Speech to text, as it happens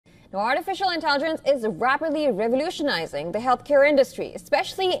Now, artificial intelligence is rapidly revolutionizing the healthcare industry,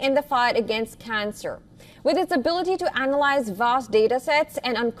 especially in the fight against cancer. With its ability to analyze vast datasets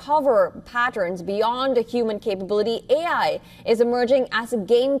and uncover patterns beyond human capability, AI is emerging as a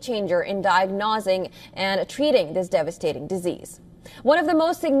game changer in diagnosing and treating this devastating disease. One of the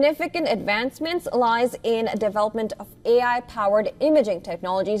most significant advancements lies in development of AI-powered imaging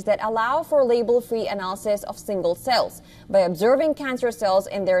technologies that allow for label-free analysis of single cells. By observing cancer cells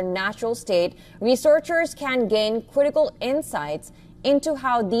in their natural state, researchers can gain critical insights into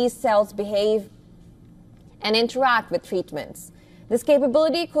how these cells behave and interact with treatments. This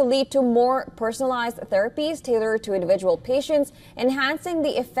capability could lead to more personalized therapies tailored to individual patients, enhancing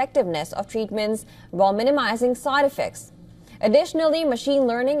the effectiveness of treatments while minimizing side effects. Additionally, machine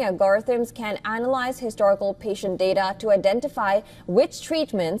learning algorithms can analyze historical patient data to identify which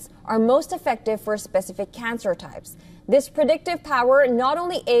treatments are most effective for specific cancer types. This predictive power not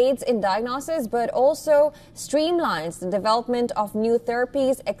only aids in diagnosis but also streamlines the development of new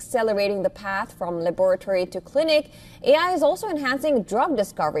therapies, accelerating the path from laboratory to clinic. AI is also enhancing drug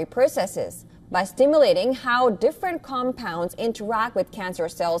discovery processes. By stimulating how different compounds interact with cancer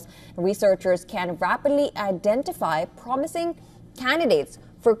cells, researchers can rapidly identify promising candidates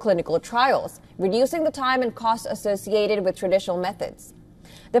for clinical trials, reducing the time and cost associated with traditional methods.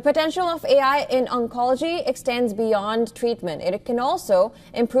 The potential of AI in oncology extends beyond treatment. It can also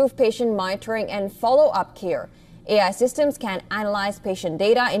improve patient monitoring and follow-up care. AI systems can analyze patient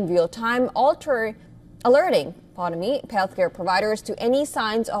data in real time, alerting healthcare providers to any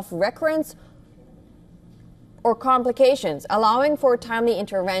signs of recurrence or complications, allowing for timely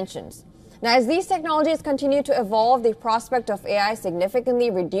interventions. Now, as these technologies continue to evolve, the prospect of AI significantly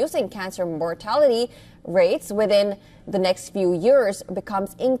reducing cancer mortality rates within the next few years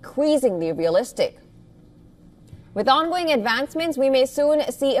becomes increasingly realistic. With ongoing advancements, we may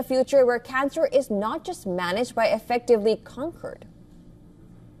soon see a future where cancer is not just managed but effectively conquered.